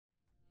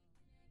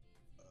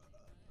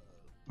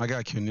I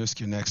gotta kill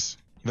Newski next.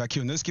 If I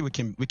kill Newski, we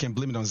can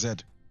blame it on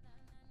Zed.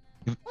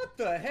 What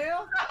the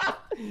hell?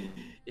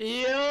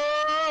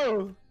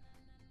 Yo!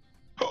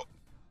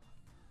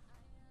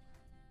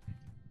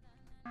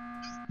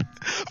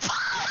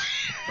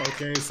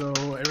 Okay, so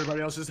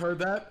everybody else just heard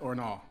that, or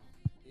no?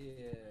 Yeah.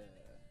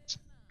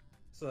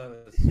 So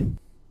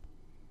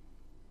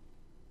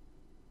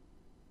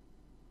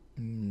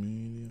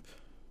Medium.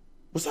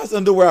 What size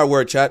underwear I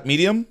wear, chat?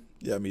 Medium?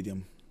 Yeah,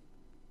 medium.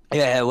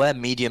 Yeah, we're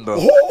medium, bro.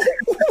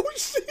 Oh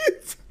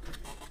shit!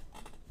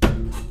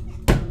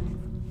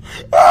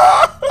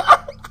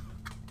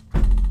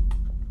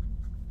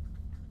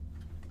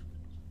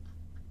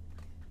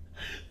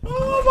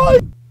 Oh my!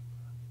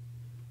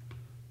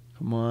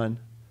 Come on.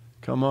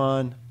 Come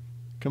on.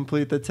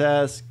 Complete the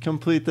task.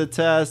 Complete the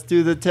task.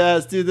 Do the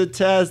task. Do the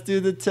task. Do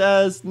the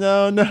task.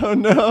 No, no,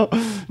 no.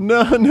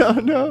 No, no,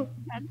 no.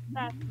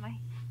 That's my...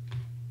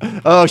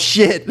 Oh,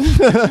 shit.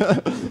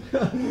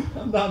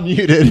 I'm not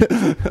muted.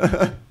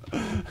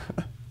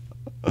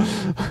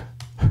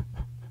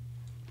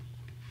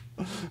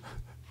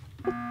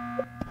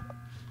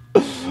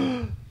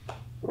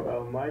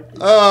 Well, Mikey.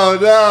 Oh,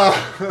 no.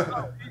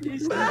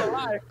 he's still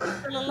alive. He's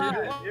still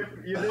alive.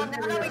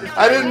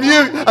 I didn't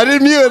mute. I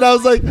didn't mute. I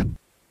was like... I'm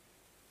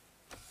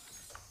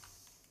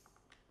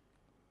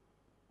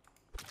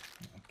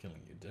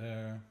killing you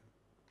there.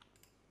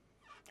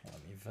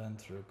 Let me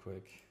vent real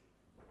quick.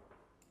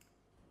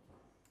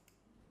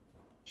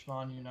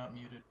 Sean, you're not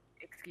muted.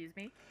 Excuse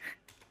me?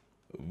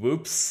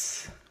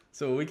 Whoops.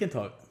 So we can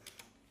talk.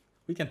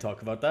 We can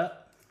talk about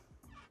that.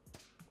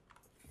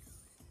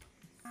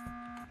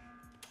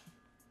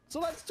 So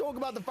let's talk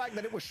about the fact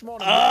that it was Shmon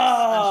and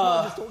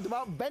Ah! Shmon just talked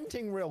about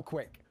venting real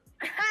quick.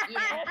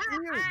 Yeah.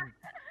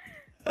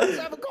 Let's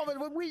have a comment.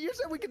 You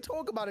said we could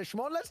talk about it,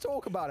 Shmon. Let's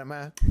talk about it,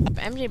 man.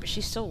 MJ, but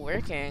she's still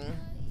working.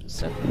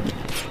 So,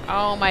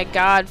 oh my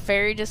god,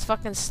 Fairy just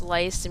fucking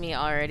sliced me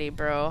already,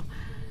 bro.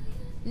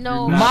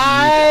 No.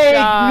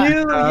 Mike!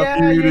 Mute,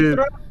 Yeah, you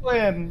throw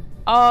him.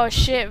 Oh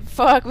shit,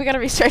 fuck, we gotta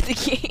restart the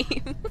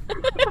game.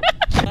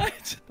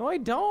 No, I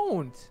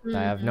don't. I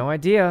have no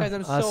idea. Guys,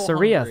 I'm so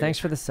Saria, hungry. thanks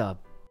for the sub.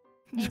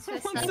 Thanks for the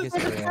Thank sub. you,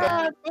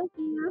 Saria. Thank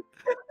you.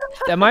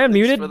 Am I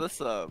unmuted? For the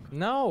sub.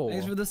 No.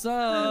 Thanks for the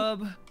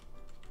sub.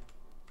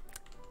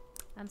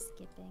 I'm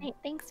skipping. Hey,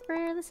 thanks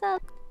for the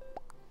sub.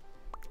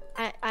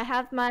 I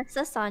have my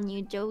sus on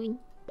you, Joey.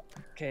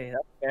 Okay,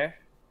 that's fair.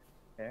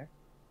 Fair.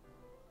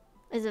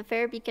 Is it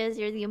fair because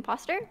you're the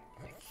imposter?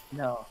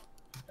 No,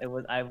 I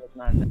was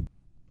not.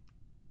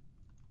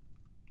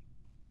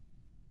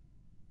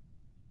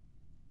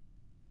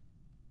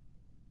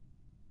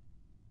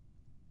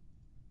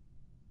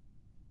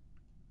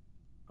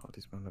 Oh,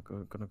 these men are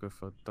gonna go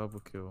for a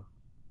double kill.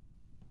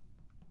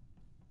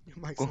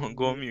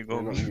 Go on mute, go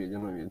on mute. You're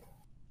not mute.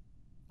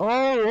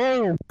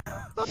 Oh!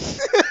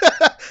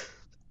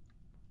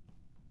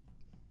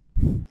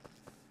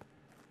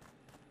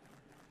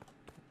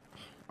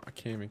 I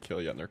can't even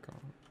kill yet, they're calm.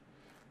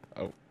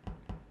 Oh.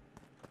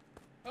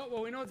 Oh,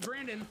 well, we know it's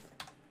Brandon.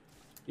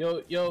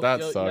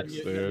 That sucks,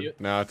 dude.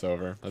 Nah, it's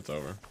over. That's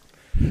over.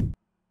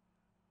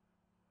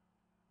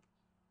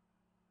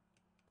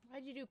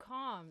 Why'd you do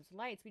comms?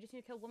 Lights, we just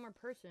need to kill one more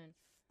person.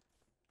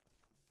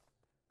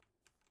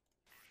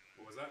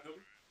 What was that,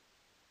 Nobi?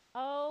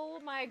 Oh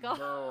my god.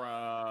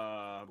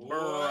 Bruh.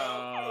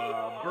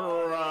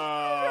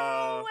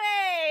 No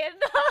way!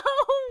 No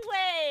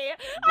way!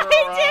 I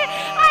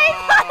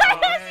thought it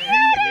was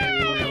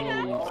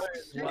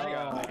you! Oh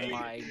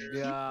my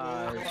god.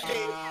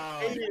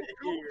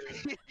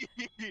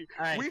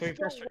 Alright,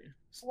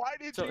 Why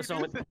did you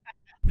do that?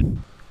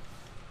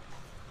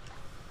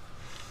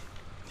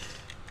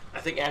 I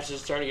think Ash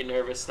is starting to get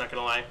nervous, not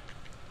gonna lie.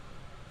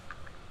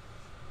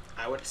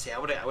 I would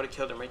have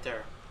killed him right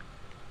there.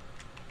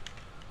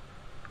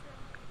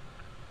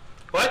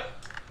 What?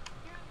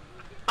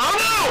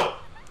 Oh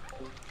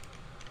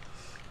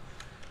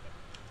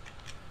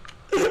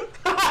no! Good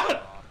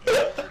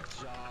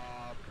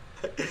job.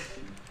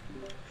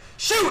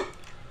 Shoot!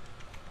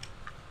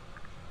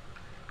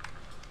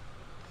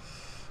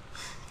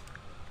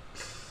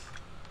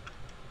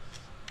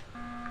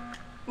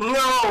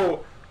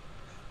 No!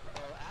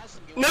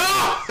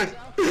 No! That's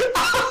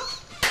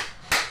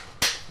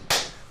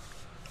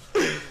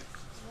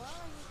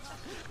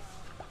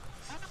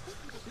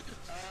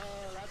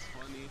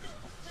funny.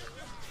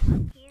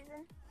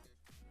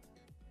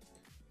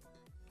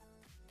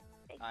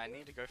 I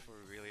need to go for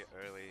really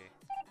early.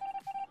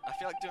 I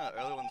feel like doing an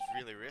early one's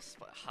really risk,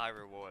 but high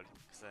reward.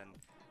 Because then,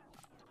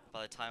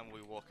 by the time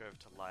we walk over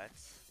to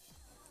lights.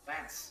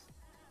 Thanks.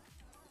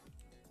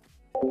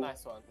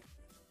 Nice one.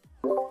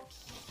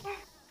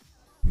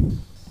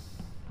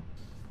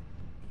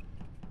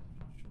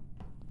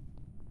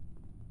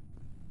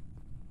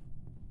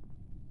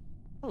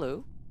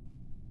 Hello.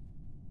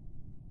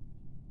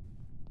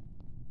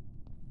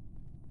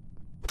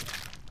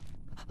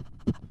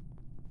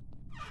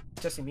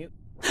 Jesse, mute.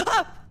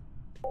 Fuck!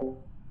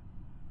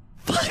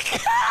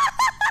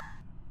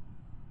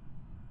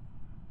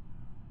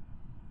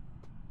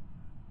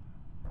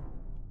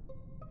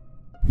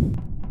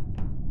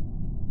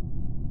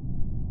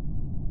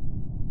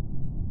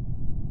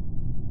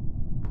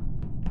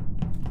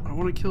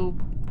 want to kill.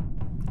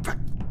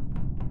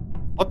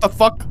 What the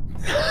fuck?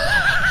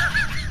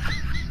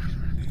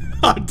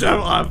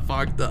 I'm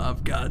fucked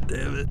up. God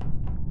damn it.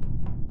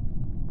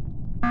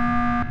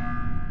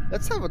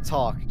 Let's have a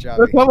talk, Javi.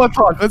 Let's have a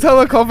talk. Let's have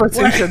a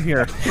conversation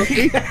here.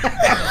 Okay?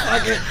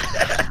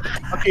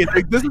 Okay,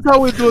 like, this is how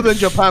we do it in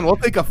Japan. We'll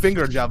take a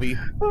finger, Javi.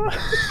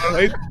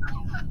 Alright?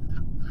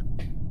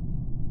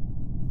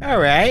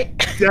 Alright.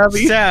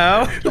 Javi.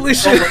 So.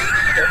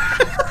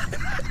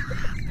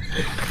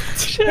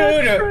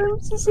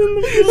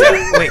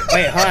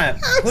 Wait, hold on.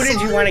 Who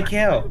did you want to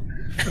kill?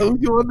 Who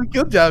do you want to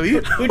kill,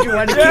 Javi? Who do you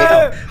want to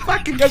kill?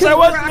 Fucking because I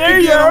wasn't there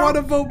yet. I want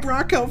to vote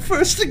Brock out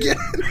first again.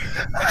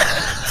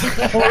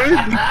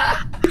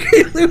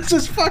 He loses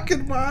his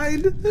fucking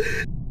mind.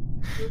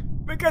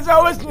 Because I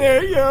was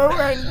near you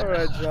and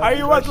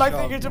I was like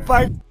thinking to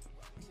fight.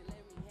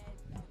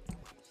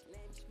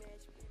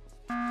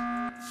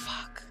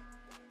 Fuck.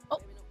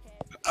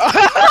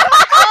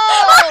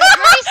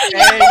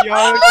 Hey,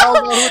 y'all know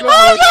who to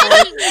vote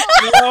for.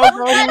 Y'all know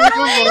who to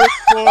vote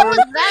for. What was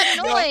that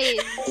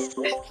noise?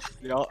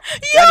 Yo,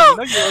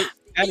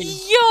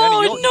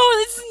 no,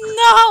 it's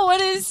not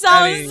what it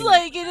sounds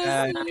like. It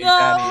is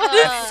not what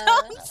it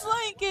sounds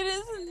like. It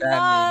is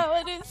not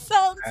what it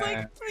sounds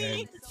like,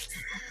 please.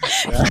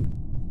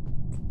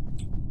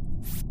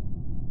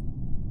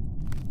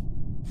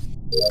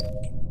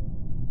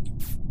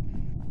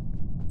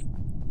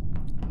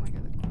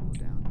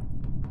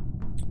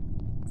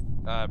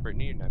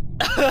 Brittany, you're not.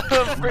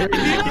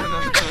 Brittany.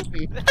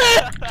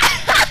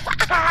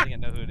 I think I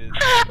know who it is.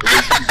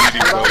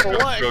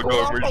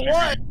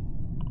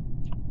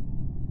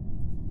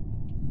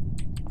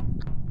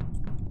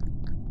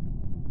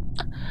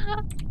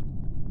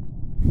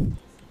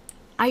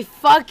 I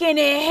fucking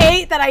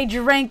hate that I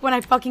drank when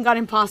I fucking got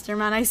imposter,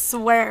 man. I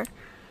swear.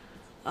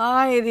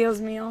 Ay, Dios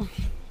mío.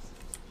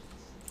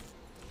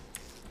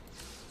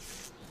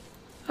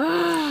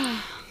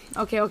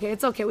 Okay,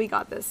 it's okay. We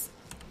got this.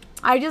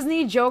 I just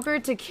need Joker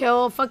to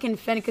kill fucking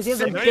Finn because he has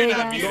a big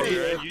ass.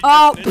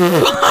 Oh.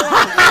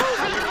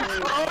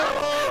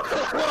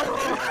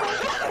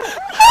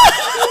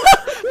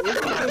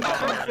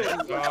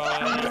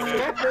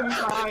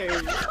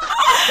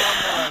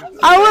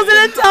 I was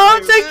gonna tell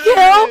him to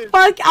kill.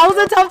 Fuck. I was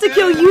gonna tell him to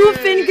kill you,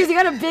 Finn, because you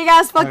got a big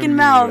ass fucking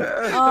mouth.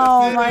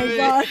 Oh my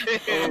god.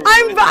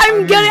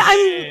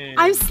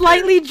 I'm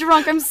slightly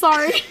drunk. I'm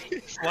sorry.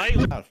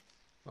 Slightly.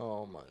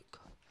 Oh my god.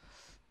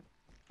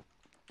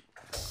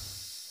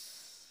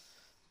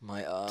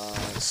 My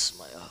ass,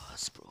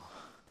 bro.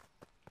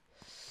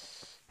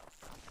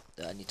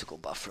 I need to go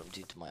bathroom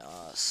due to my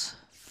ass.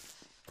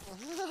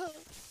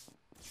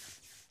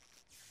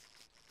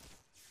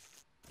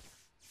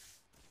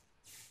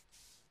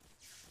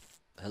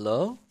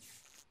 Hello?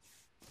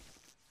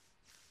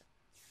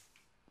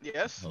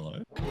 Yes?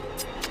 Hello?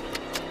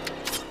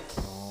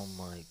 Oh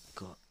my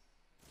god.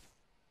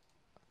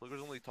 Look,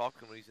 who's only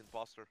talking when he's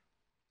imposter.